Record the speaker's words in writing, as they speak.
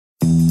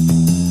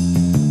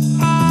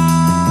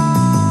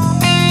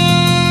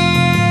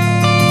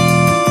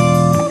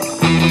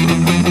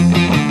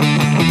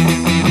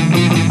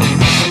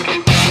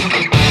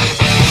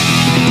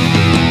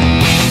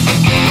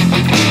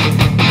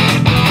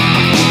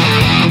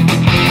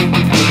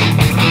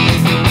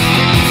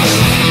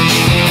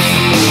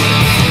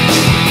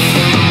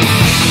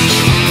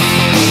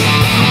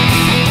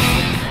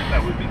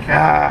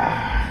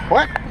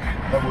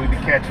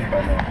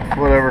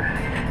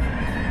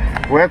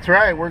that's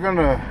right, we're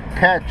gonna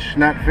catch,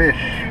 not fish.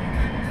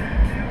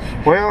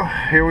 Well,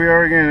 here we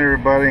are again,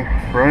 everybody.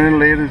 Running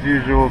late as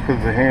usual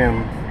because of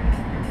him.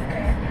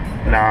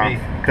 Nah,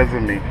 because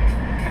of me.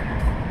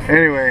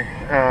 Anyway,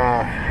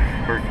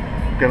 we're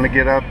gonna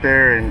get out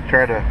there and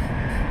try to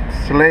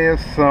slay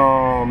us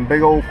some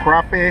big old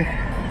crappie,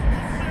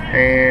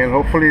 and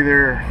hopefully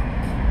they're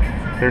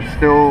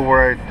still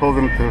where I told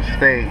them to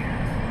stay.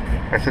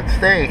 I said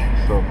stay,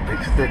 so they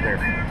stood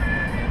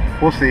there.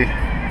 We'll see.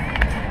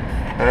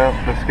 Well,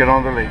 let's get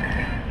on the lake.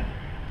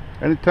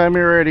 Anytime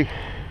you're ready.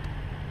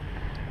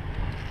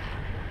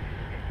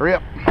 Hurry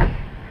up.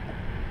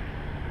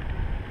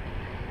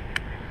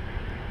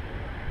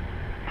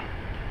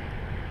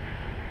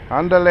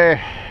 Ándale.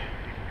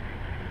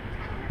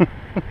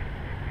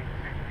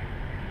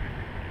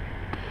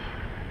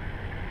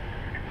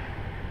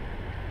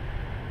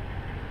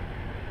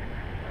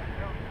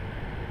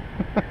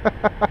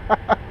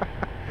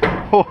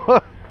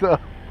 What the?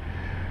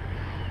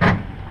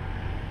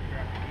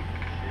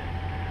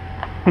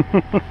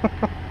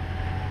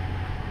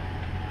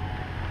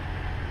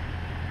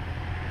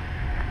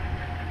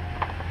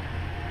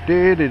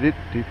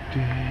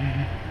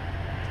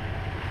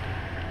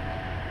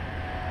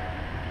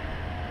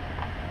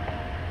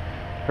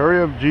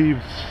 Hurry up,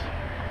 Jeeves.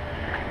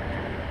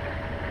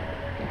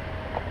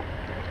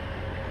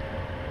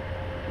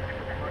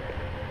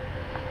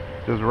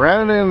 Just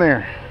ran it in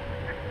there.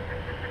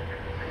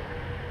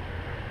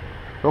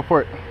 Go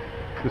for it.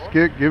 Just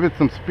give it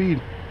some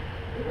speed.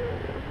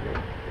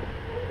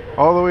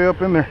 All the way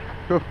up in there.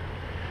 Go.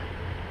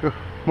 Go.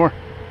 More.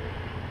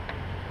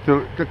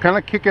 To kind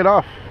of kick it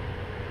off.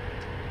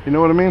 You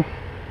know what I mean?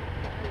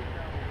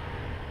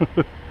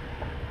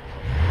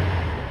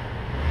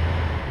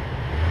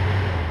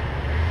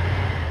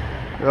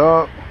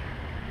 Oh.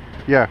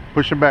 Yeah,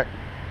 push it back.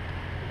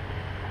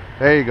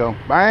 There you go.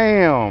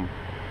 Bam.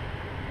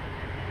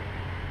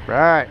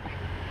 Right.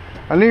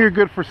 I knew you're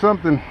good for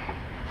something.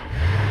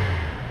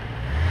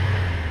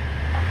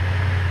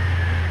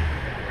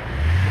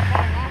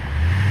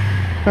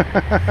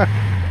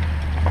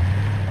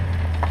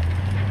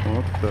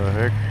 What the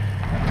heck?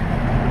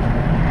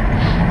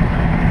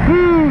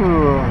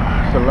 Whew,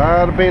 there's a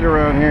lot of bait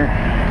around here.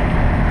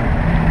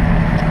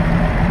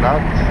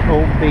 Lots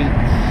of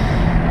baits.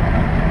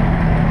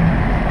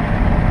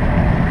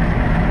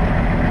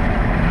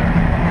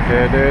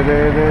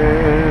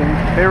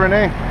 Hey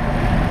Renee,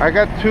 I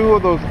got 2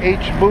 of those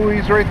H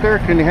buoys right there.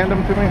 Can you hand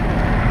them to me?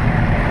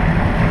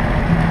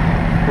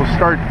 We'll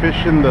start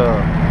fishing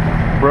the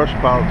brush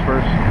piles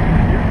first.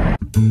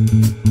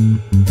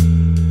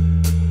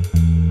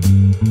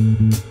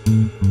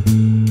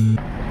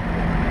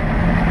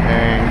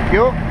 Thank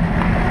you.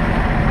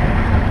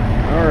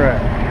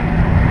 Alright.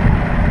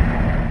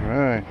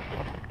 Alright.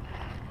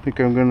 I think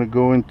I'm gonna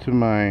go into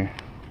my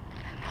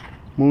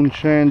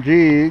moonshine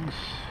jigs.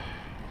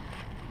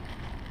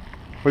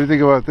 What do you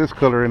think about this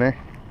color, Renee?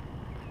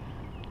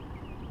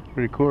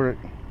 Pretty cool, right?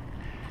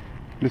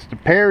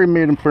 Mr. Perry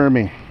made them for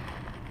me.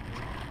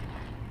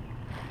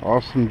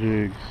 Awesome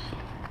jigs.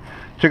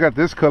 Check out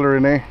this color,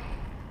 Renee,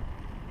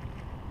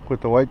 with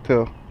the white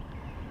tail.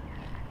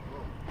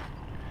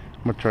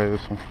 I'm gonna try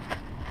this one.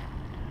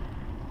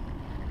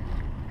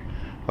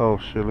 Oh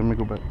shit, let me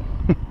go back.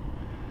 I'm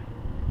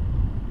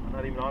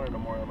not even on it no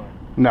more, am I?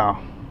 No.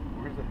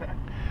 Where's it at?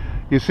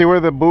 You see where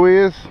the buoy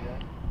is?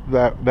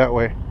 Yeah. That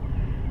way.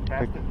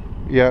 Past Like, it?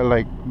 yeah,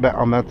 like that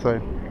on that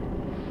side.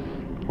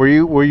 Where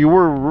you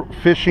were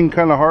fishing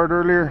kind of hard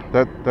earlier,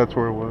 that's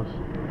where it was.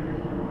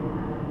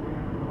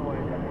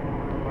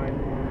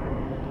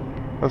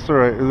 That's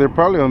alright. They're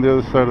probably on the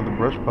other side of the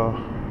brush pile.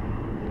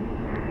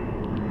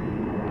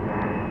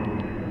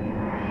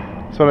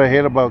 That's what I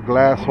hate about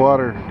glass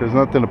water. There's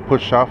nothing to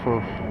push off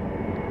of.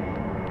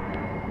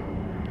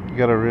 You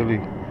gotta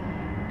really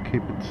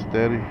keep it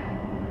steady.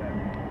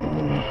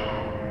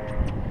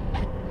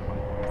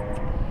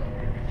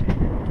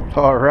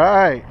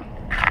 Alright.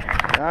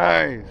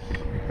 Nice.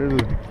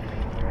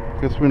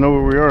 Guess we know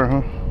where we are,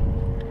 huh?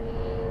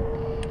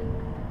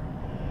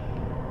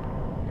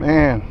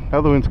 Man, the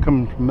other one's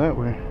coming from that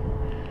way.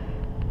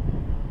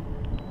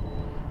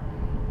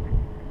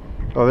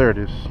 Oh, there it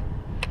is.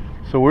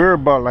 So we're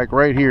about like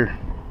right here.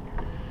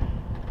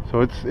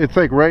 So it's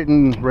like right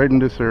in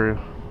this area.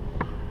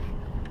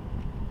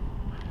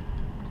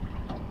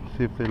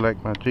 See if they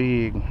like my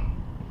jig.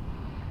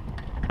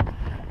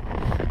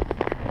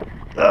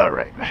 All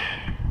right.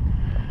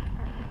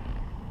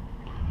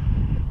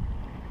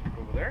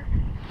 Over there?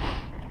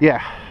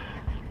 Yeah.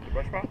 The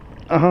brush pile?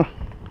 Uh-huh.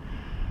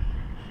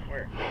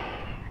 Where?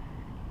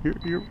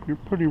 You're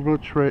pretty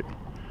much right.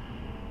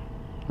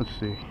 Let's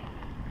see.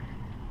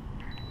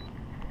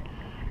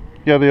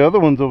 Yeah, the other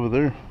one's over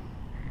there.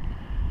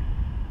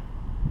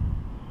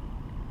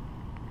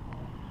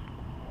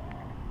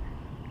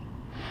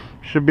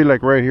 Should be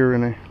like right here,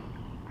 Renee.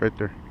 Right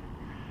there.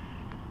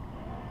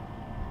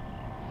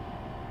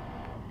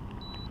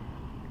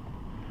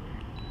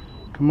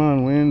 Come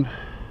on, wind.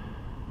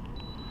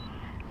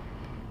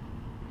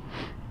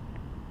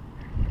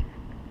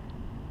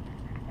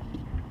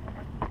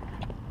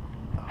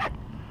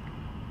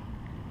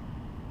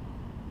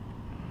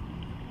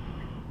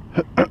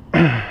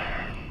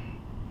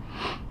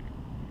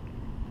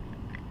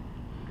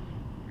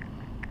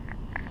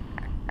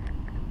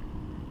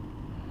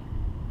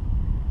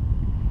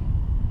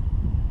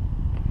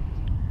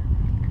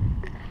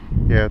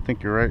 Yeah, I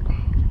think you're right.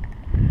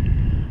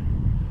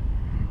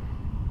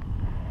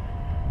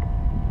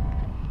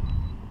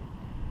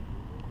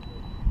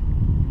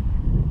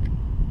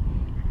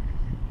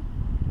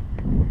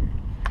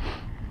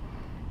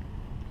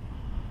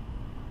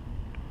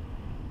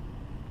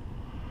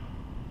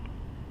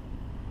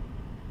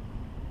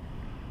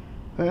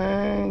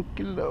 Thank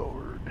you,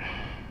 Lord.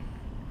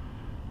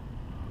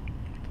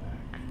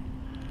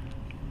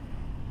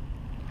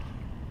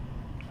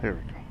 There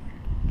we go.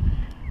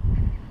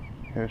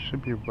 Yeah, it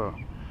should be about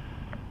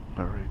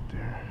right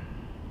there.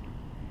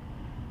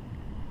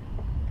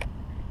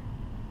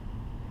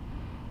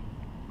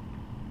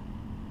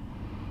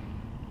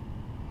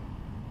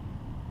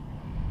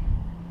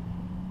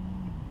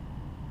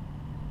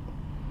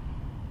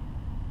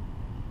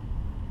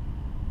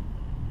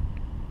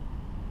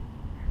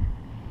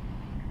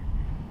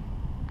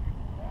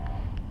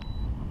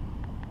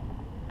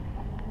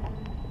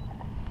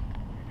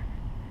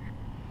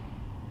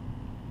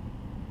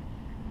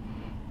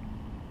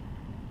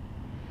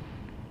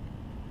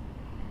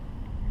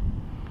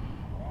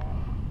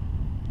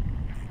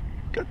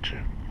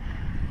 Gotcha.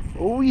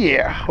 Oh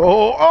yeah.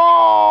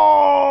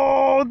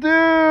 Oh,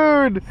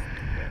 dude,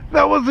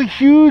 that was a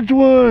huge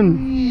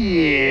one.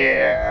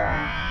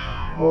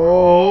 Yeah.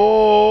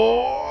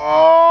 Oh.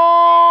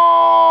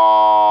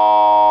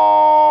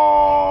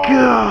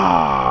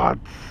 God,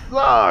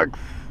 sucks.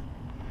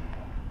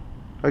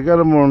 I got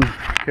him on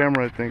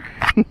camera, I think.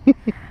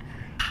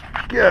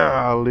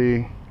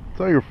 Golly, it's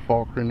all your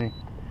fault, Renee.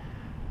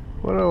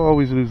 Why do I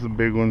always lose the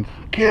big ones?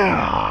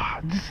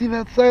 God, did you see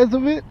that size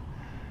of it?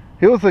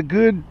 It was a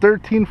good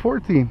 13,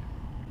 14.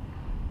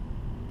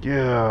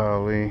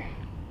 Golly.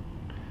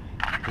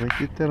 Did I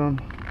get that on?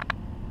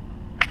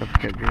 I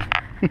can't do.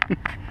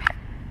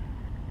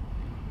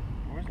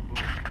 Where's the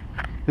blue?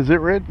 Is it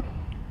red?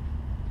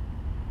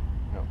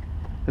 No.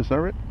 Is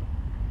that red?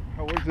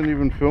 I wasn't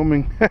even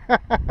filming.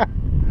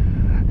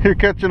 You're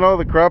catching all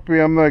the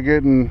crappie. I'm not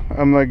getting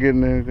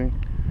anything.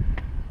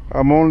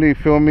 I'm only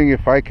filming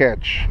if I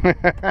catch.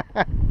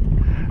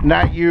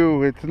 Not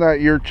you. It's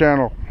not your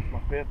channel. My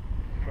fifth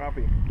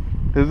crappie.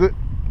 Is it?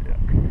 Yeah.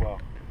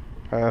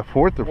 Well.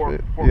 Fourth or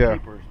fifth? Yeah.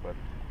 Keepers, but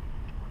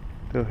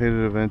They'll hit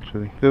it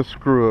eventually. They'll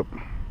screw up.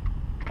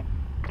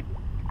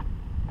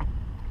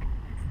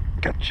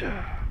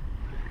 Gotcha.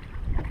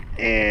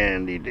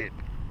 And he did.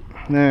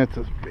 That's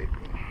a baby.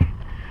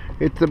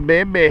 It's a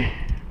baby.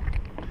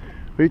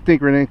 What do you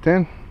think, Renee?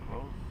 10?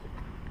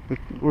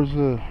 Where's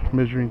the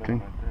measuring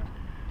thing?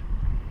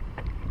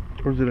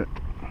 Where's it at?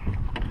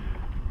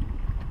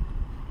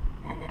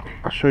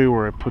 I'll show you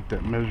where I put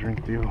that measuring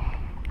deal.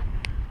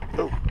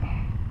 Oh.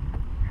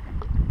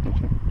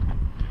 Okay.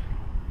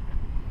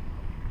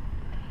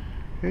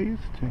 Hey,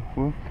 it's 10.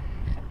 Well,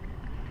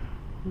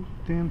 where's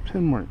the damn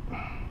 10 mark?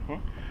 Huh?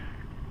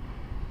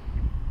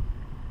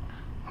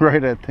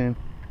 Right at 10.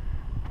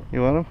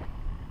 You want them?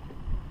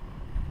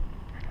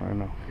 I don't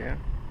know. Yeah.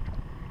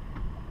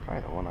 I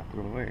don't want to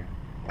throw it away.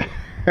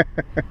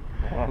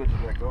 I'll let you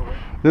let go,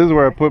 right? This is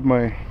where I put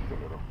my Too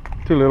little.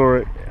 too little,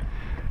 right? Yeah.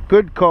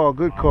 Good call,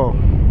 good call.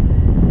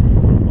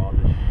 All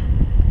this.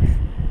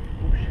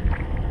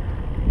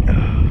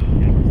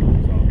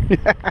 Oh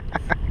shit.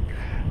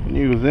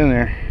 He was in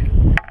there.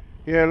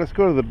 Yeah, let's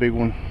go to the big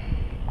one.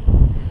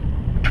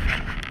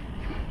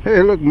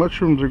 Hey, look,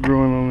 mushrooms are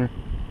growing on there.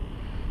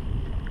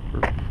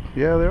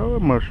 Yeah, they are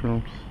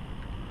mushrooms.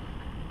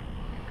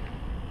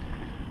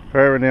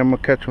 Alright, Renee, I'm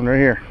gonna catch one right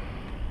here.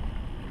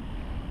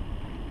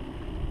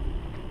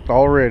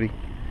 Already.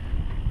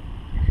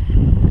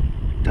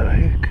 The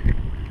heck?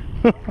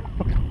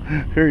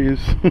 There he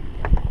is.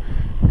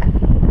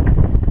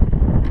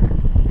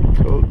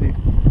 Told you.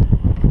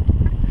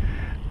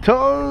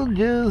 Told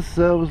you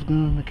I was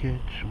gonna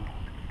catch him.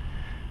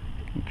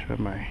 Let me try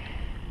my.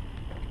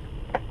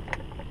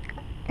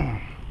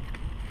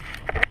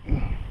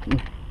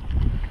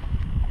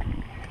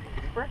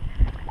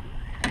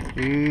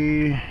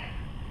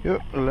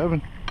 Yep,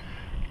 11.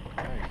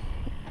 Nice.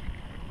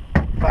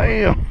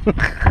 Bam!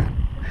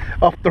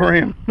 Off the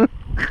rim.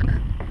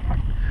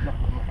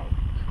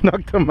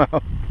 Knocked him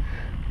out.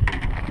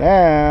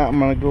 Now I'm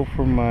gonna go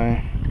for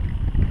my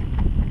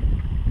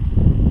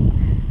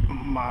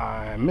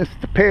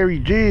Mr. Perry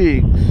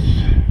jigs.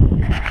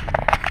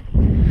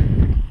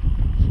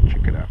 Let's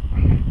check it out.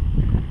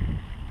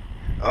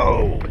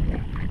 Oh.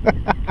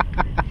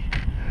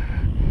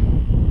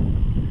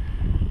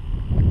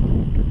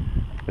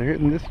 They're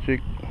hitting this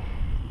jig.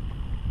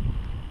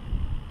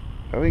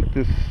 I think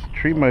this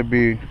tree might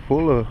be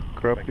full of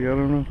crappie. I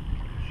don't know.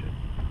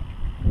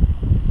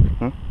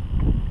 Huh?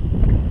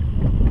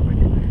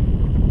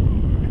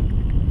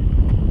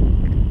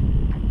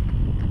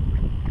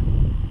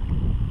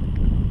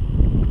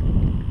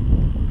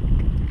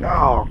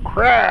 Oh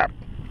crap!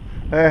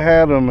 I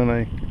had them and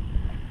I.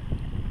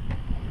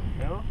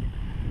 No?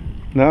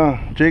 No,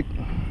 jig.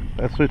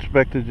 I switched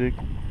back to jig.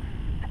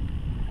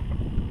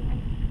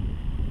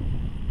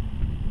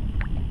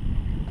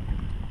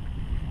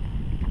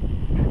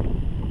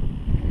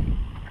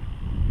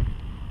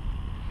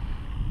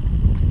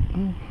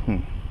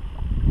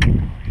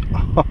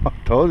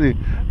 Told you,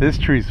 this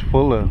tree's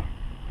full of.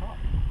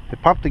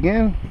 It popped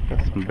again.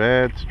 That's some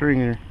bad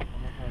stringer.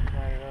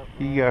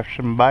 You got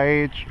some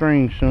bad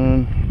string,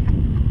 son.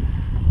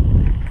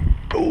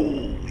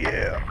 Oh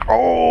yeah.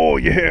 Oh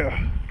yeah.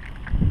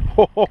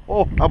 Ho, ho,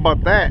 ho. How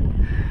about that?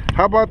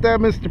 How about that,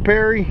 Mr.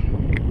 Perry?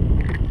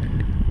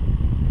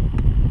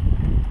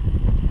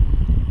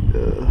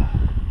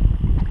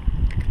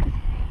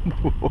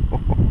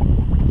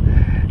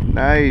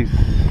 Nice.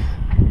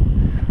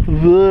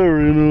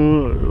 Very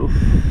nice.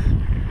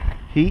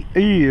 He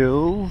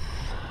is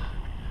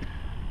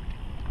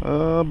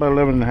about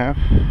 11 and a half.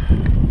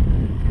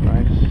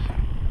 Nice.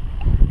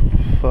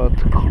 Fat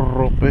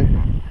crappie.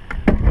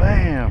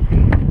 Bam.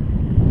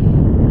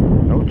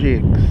 No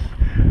jigs.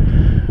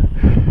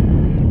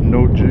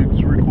 No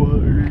jigs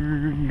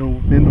required. No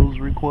minnows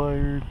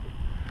required.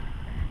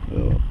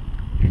 Oh.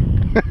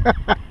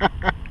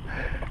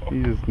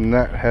 He's just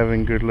not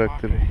having good luck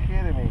today. Are you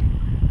kidding me?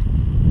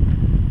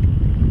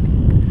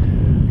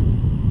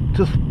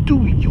 Just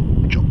do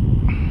your job.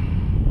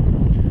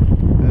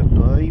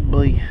 Bye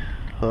bye.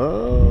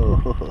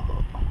 Oh.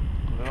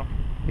 No?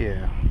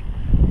 Yeah.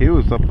 He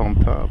was up on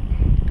top.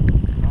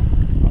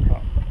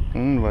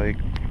 Like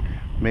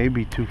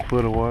maybe 2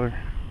 foot of water.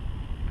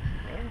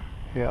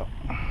 Yeah.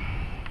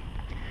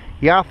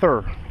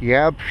 Yather.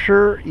 Yeah,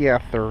 sure.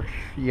 Yather.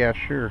 Yeah,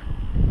 sure.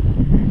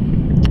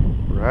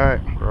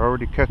 Right. We're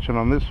already catching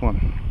on this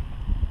one.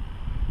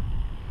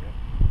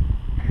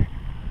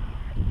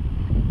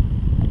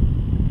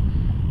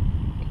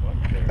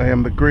 I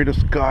am the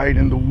greatest guide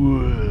in the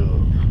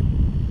world.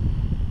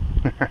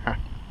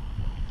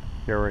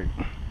 Yeah, right.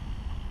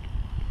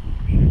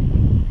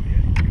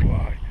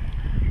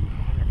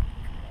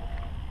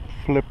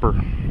 Flipper.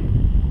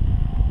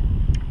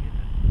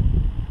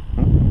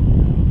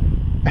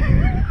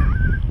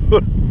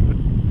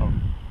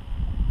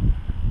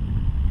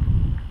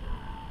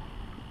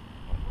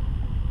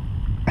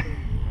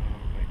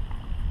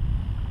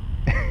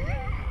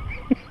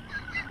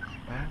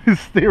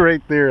 Stay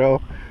right there,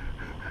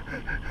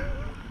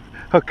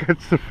 I'll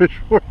catch the fish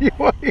for you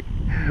while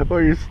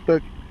you're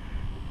stuck.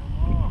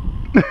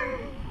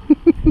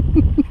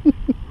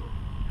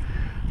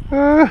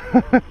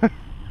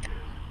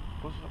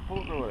 Pull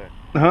it over there.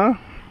 Huh?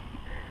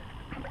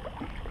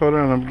 Hold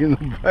on, I'm getting a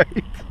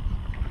bite.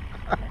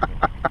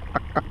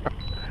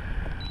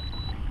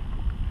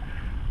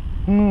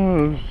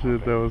 Oh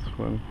shit, that was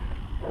funny.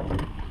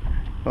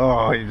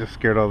 Oh, you just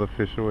scared all the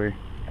fish away.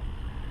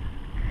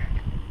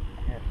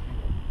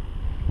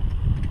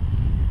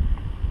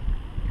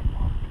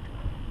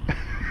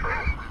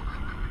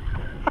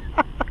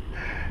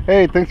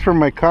 Hey, thanks for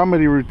my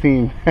comedy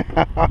routine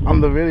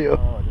on the video.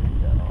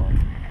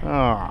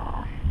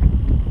 Oh,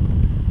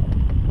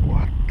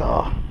 what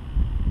the?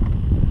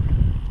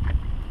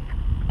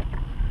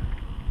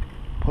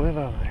 Pull it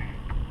out of there.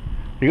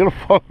 You're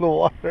gonna fall in the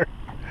water.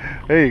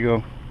 There you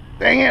go.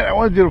 Dang it, I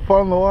wanted you to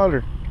fall in the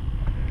water.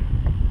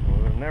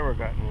 Well, I've never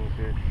gotten any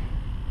fish.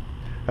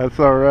 That's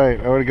alright.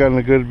 I would have gotten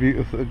a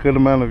good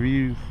amount of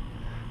views.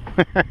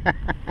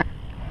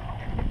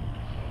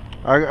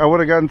 I would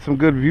have gotten some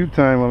good view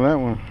time on that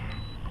one.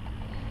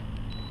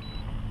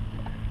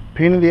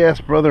 Pain in the ass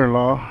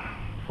brother-in-law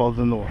falls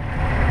in the water.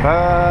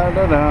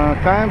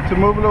 Time to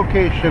move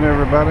location,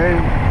 everybody.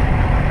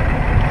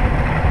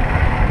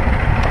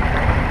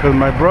 Because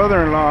my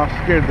brother-in-law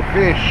scared the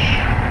fish.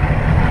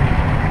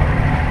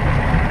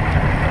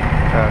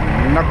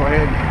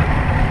 Knucklehead.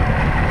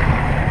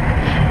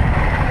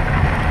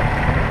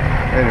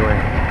 Anyway,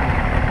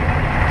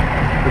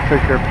 looks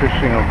like they're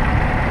fishing a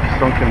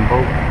sunken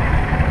boat.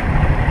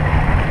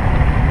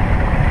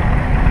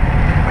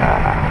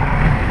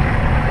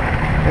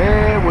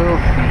 We'll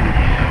see.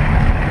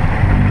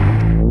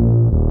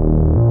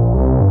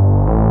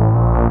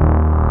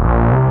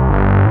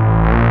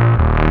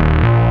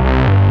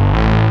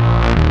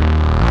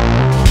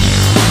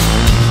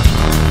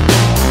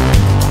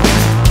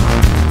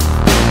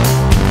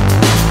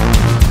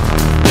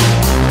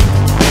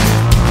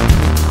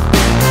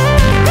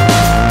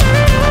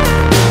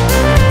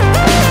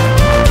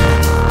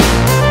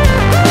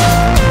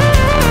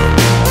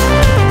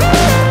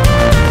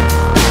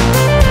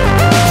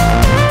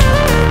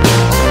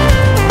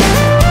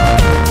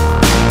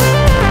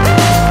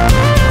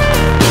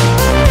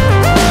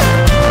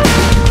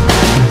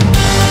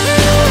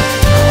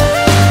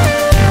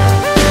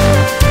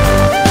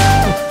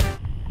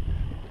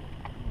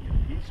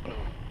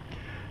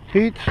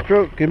 Heat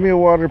stroke, give me a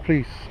water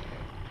please.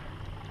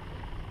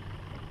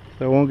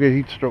 So I won't get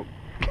heat stroke.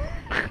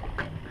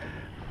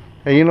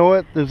 Hey, you know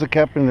what? There's a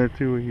cap in there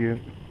too here.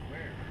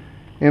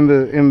 In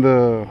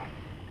the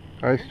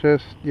ice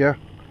chest, yeah.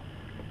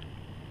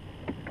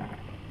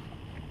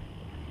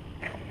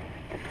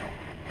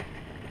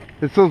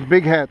 It's those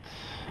big hats.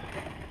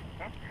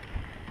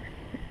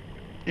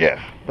 Yeah,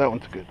 that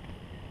one's good.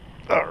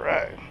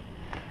 Alright.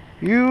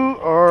 You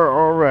are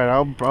alright.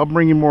 I'll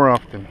bring you more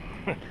often.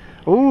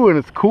 Oh, and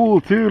it's cool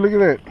too. Look at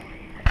that.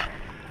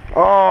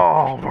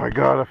 Oh my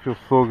god, that feels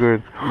so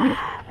good.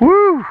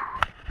 Woo!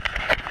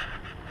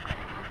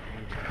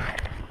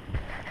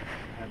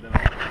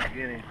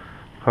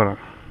 Hold on.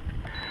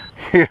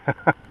 Yeah,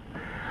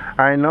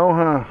 I know,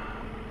 huh?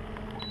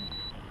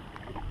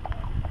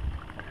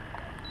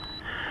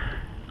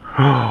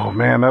 Oh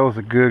man, that was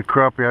a good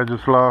crappie I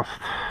just lost.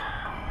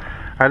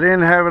 I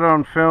didn't have it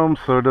on film,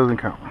 so it doesn't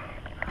count.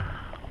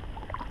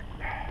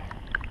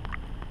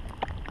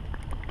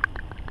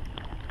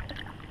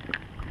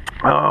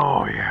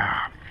 Oh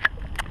yeah.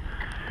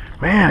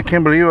 Man, I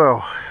can't believe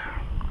how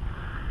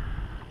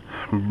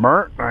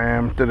burnt I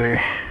am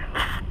today.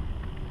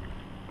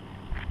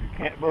 You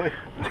can't believe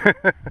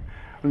it.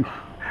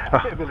 I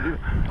can't believe it.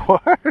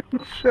 What?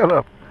 Shut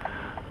up.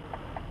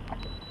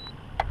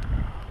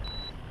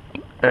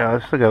 Yeah, I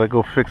still gotta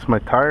go fix my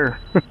tire.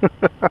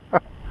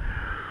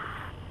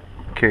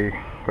 Okay,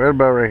 right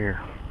about right here.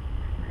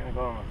 We're gonna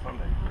go on a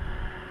Sunday.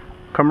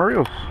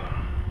 Camarillo's.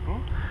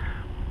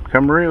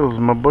 Camarillo's,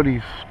 my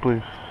buddy's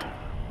place.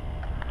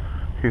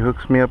 He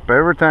hooks me up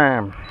every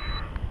time.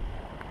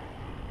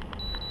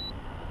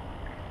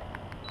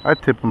 I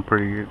tip him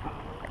pretty good.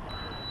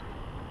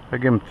 I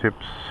give him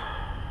tips.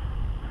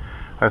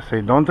 I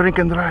say, don't drink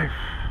and drive.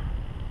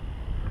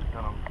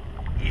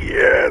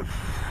 Yes!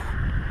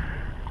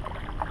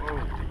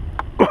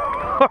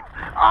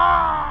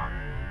 Ah!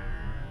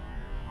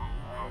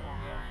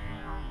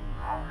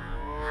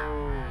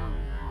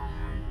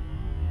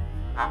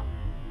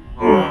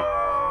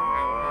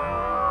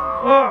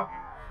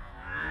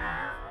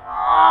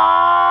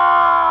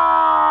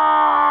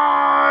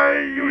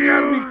 You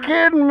gotta be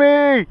kidding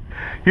me!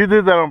 You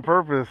did that on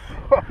purpose.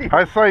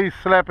 I saw you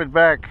slap it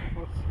back.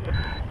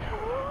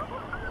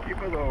 Keep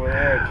us over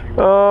there.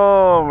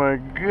 Oh my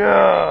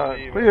god.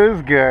 Look at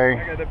this guy.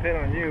 I gotta depend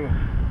on you.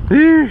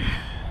 Yeesh.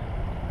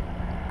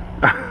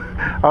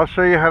 I'll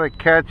show you how to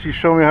catch. You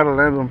show me how to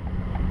land them.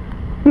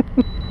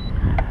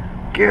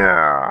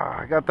 Yeah,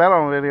 I got that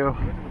on video.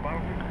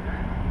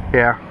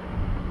 Yeah,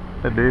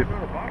 I did.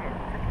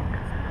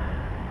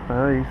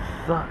 Oh, you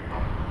suck.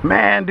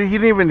 Man, dude, he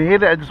didn't even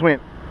hit it. I just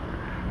went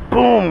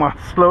boom. I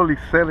slowly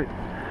set it.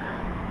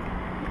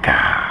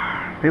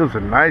 God, it was a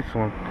nice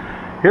one.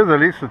 He was at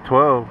least a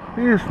 12.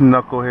 He's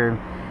knucklehead.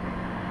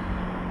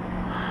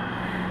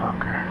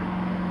 Fucker.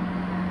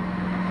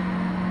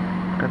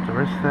 Got the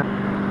rest of that.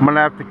 I'm gonna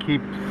have to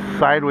keep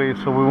sideways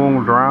so we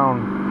won't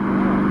drown.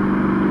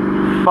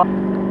 Fuck.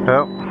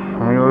 Yep. I'm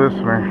gonna go this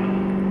way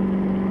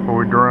before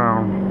we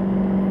drown.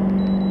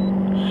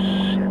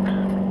 Shit.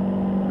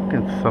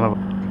 Fucking son of a.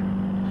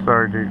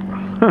 Sorry, dude.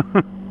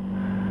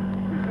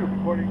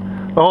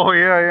 Oh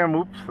yeah, I am.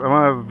 Oops. I'm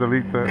gonna have to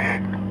delete that.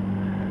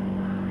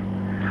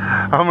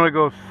 I'm gonna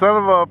go son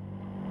of a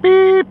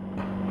beep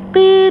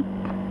beep.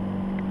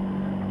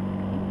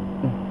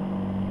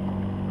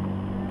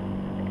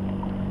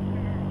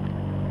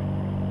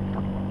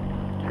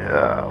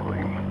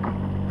 Golly.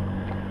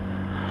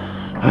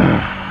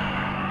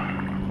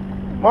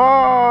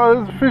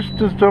 Oh, this fish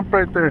just jumped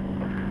right there.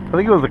 I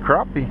think it was a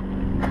crappie.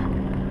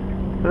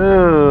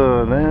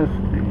 Oh,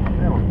 nasty.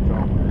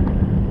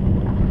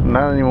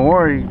 Not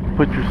anymore. You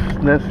put your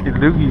nasty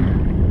loogie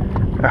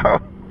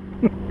out.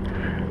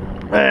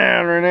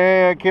 Man,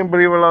 Renee, I can't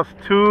believe I lost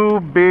 2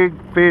 big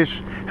fish.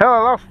 Hell, I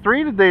lost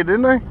 3 today,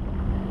 didn't I?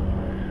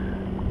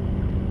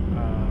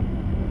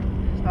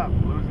 Stop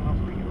losing us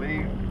so we can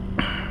leave.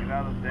 Get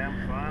out of this damn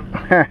sun.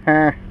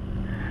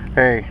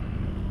 Hey.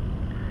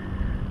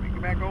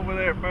 Get back over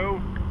there,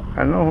 boo.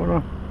 I know, hold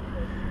on.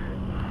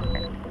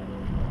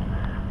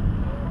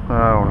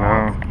 Oh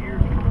no.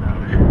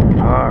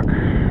 Fuck.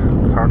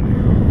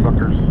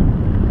 Cocksuckers.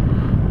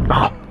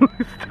 Oh,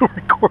 he's still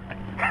recording.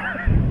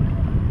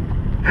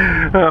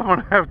 I'm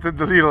gonna have to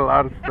delete a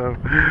lot of stuff.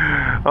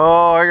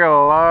 Oh, I got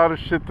a lot of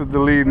shit to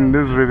delete in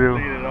this video.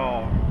 Delete it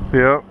all.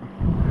 Yep.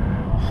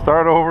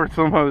 Start over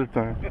some other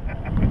time.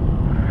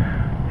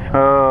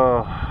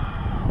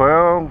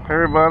 Well,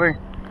 everybody,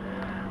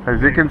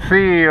 as you can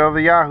see, all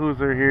the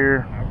yahoos are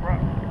here.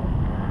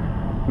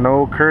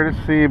 No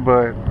courtesy,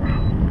 but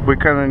we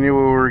kind of knew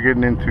what we were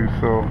getting into,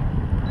 so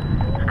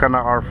it's kind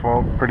of our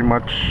fault, pretty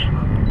much.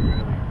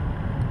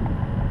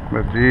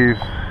 But geez,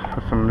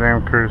 that's some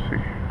damn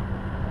courtesy.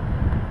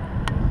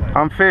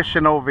 I'm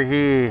fishing over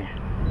here.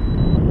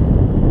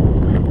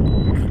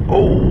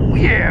 Oh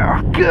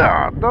yeah,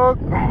 God, dog.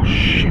 Oh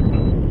shit.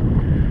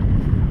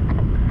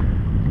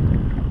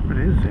 What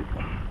is it?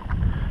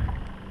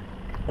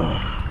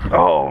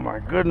 Oh my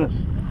goodness.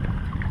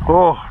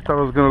 Oh, I thought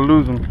I was gonna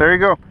lose him. There you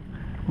go.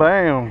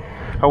 Bam.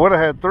 I would have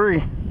had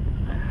 3.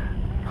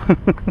 But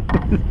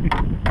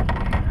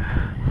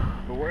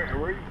where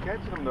are you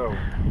catching them though?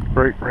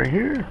 Right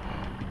here.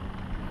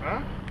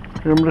 Huh?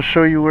 I'm gonna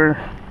show you where.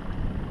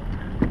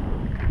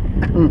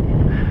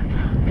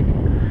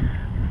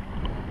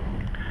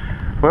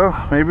 Well,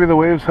 maybe the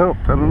waves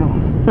helped. I don't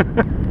know.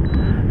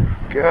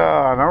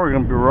 God, now we're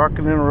gonna be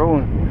rocking and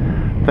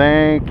rolling.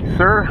 Thank you,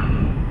 sir.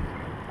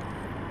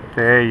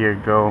 There you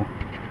go.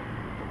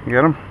 You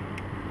got him?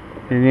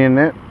 You need a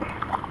net?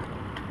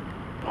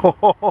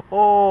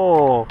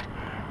 Oh,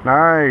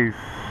 nice.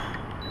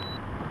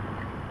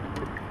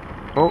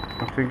 Oh,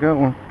 I think got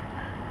one.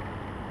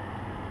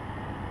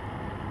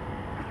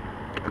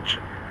 Gotcha.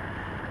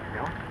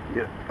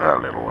 Yeah, a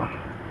little one.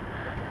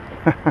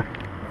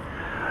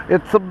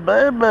 It's a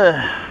baby.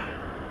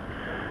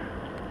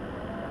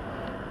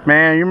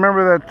 Man, you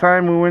remember that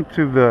time we went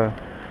to the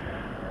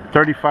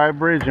 35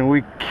 bridge and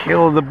we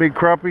killed the big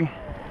crappie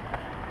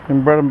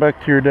and brought him back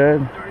to your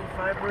dad?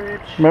 35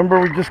 bridge. Remember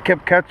we just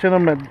kept catching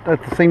them at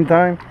the same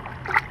time?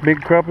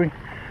 Big crappie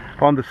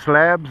on the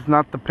slabs,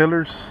 not the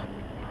pillars.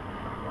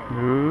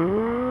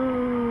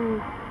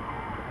 Ooh.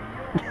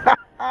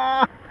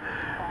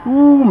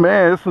 Ooh,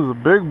 man, this is a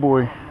big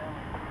boy.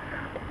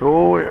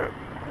 Oh yeah,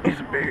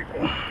 he's big.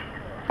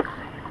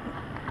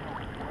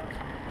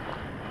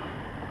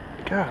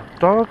 God,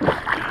 dog.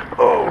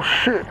 Oh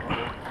shit.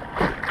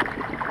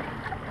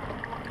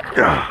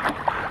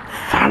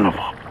 Son of a...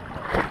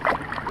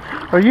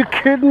 Are you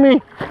kidding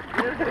me?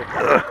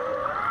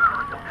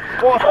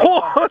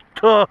 What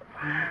the?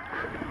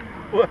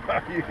 What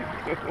are you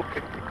doing?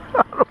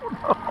 I don't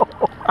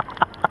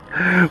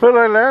know. But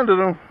I landed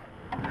him.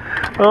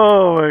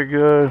 Oh my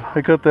god.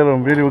 I got that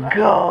on video.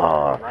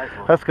 God.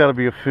 That's gotta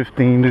be a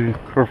 15, dude.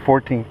 Or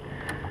 14.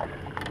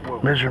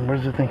 Measure him.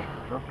 Where's the thing?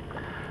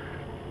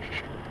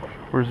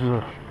 Where's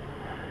the...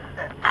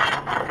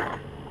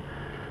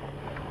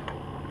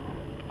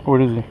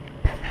 What is he?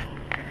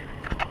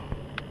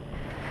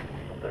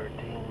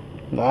 13.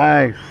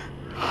 Nice.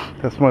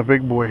 That's my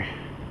big boy.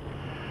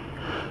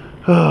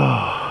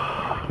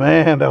 Oh,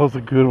 man, that was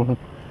a good one.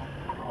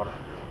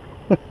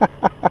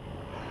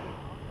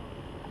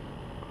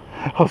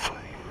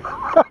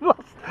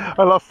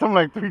 I lost him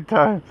like 3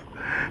 times.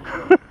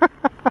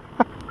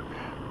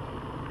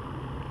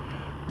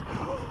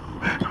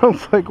 I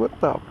was like, what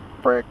the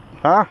frick?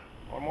 Huh?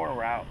 One more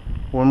route.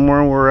 One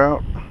more and we're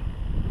out?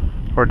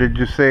 Or did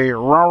you say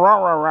row,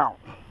 row, row, row?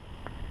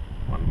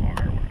 One more.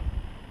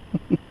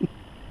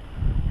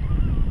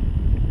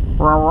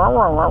 Row, row,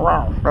 row, row,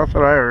 row. That's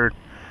what I heard.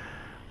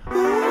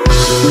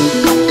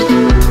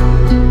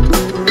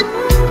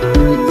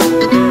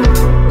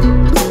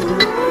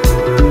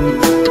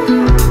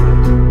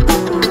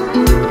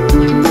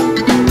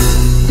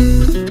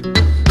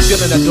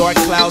 The dark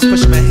clouds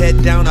push my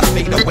head down, I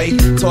fade away.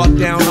 Talk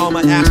down all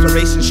my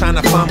aspirations, trying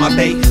to find my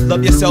bait.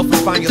 Love yourself and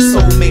find your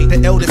soulmate.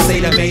 The elders say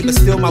that made, but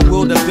still my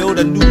will to build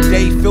a new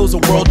day fills a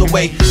world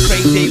away.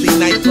 Crave daily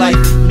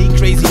nightlife, me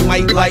crazy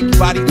might like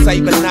body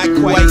type, but not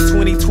quite.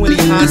 2020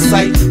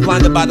 hindsight,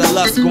 blinded by the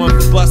lust, going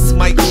for bust,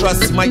 might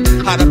trust, might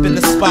hide up in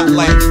the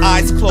spotlight.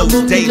 Eyes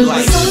closed,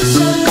 daylight.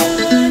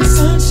 Sunshine,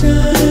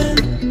 sunshine.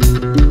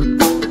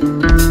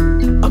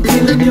 I'm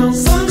feeling your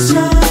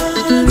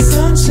sunshine,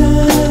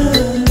 sunshine.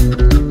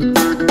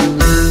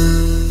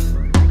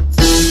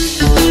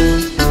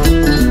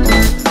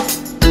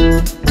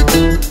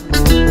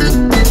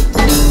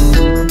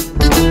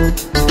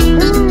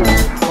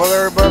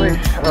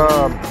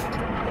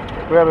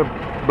 We had a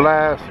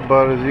blast,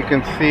 but as you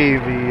can see,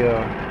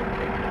 the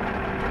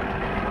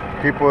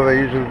people that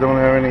usually don't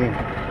have any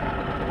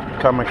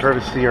common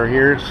courtesy are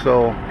here,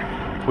 so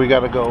we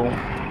gotta go.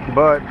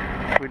 But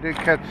we did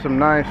catch some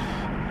nice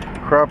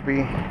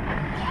crappie.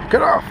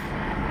 Get off!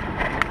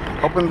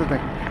 Open the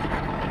thing.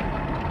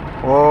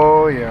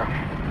 Oh yeah,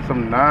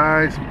 some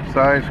nice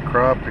sized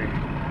crappie.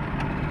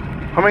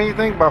 How many you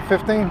think? About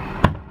 15?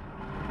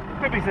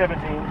 Could be 17.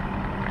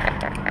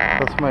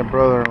 That's my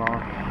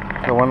brother-in-law.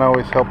 The one I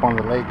always help on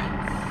the lake.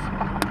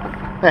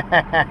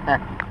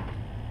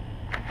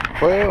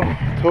 Well,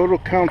 total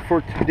count for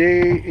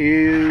today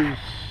is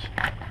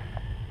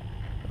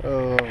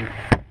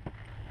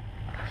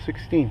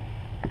 16.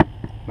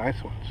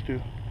 Nice ones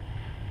too.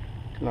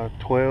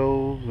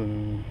 12s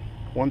and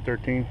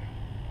 113.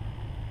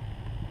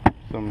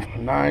 Some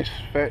nice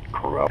fat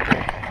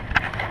crappie.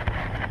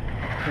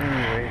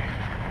 Anyway,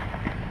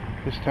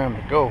 it's time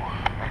to go.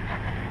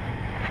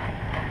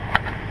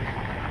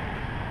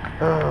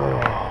 Oh,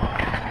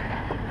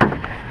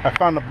 I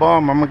found a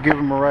bum. I'm gonna give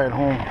him a ride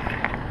home.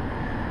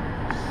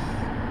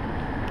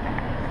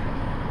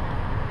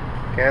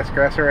 Gas,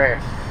 grass, or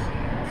ass.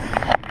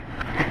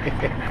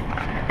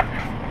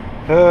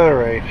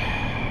 Alright,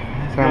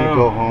 time to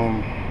go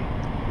home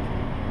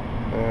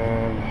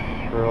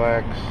and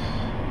relax.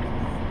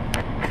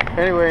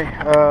 Anyway,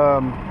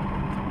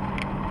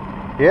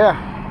 yeah,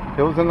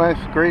 it was a nice,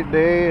 great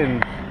day,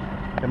 and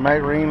it might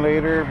rain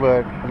later,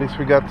 but at least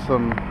we got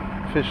some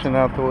fishing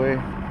out the way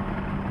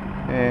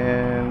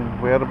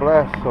and we had a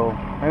blast. So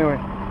anyway,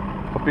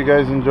 hope you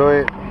guys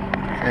enjoy it,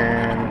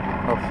 and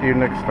I'll see you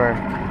next time.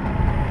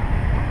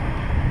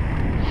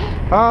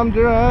 I'm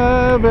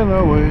driving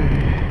away,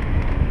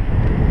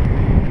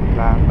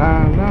 la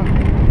la la,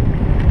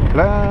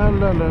 la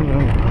la la la,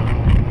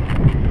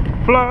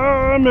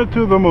 fly me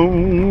to the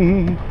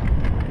moon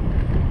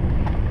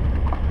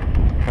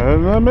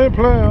and let me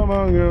play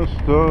among your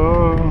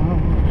stars.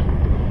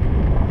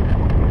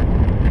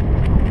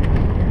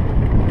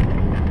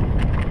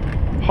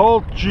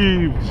 Halt,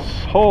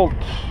 Jeeves,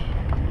 halt.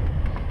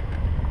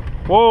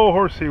 Whoa,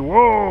 horsey,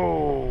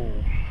 whoa.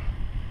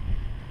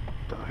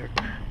 What the heck?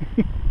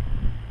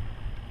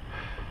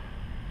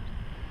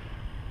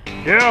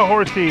 Yeah,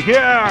 horsey,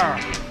 yeah.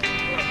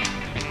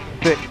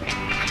 Sit.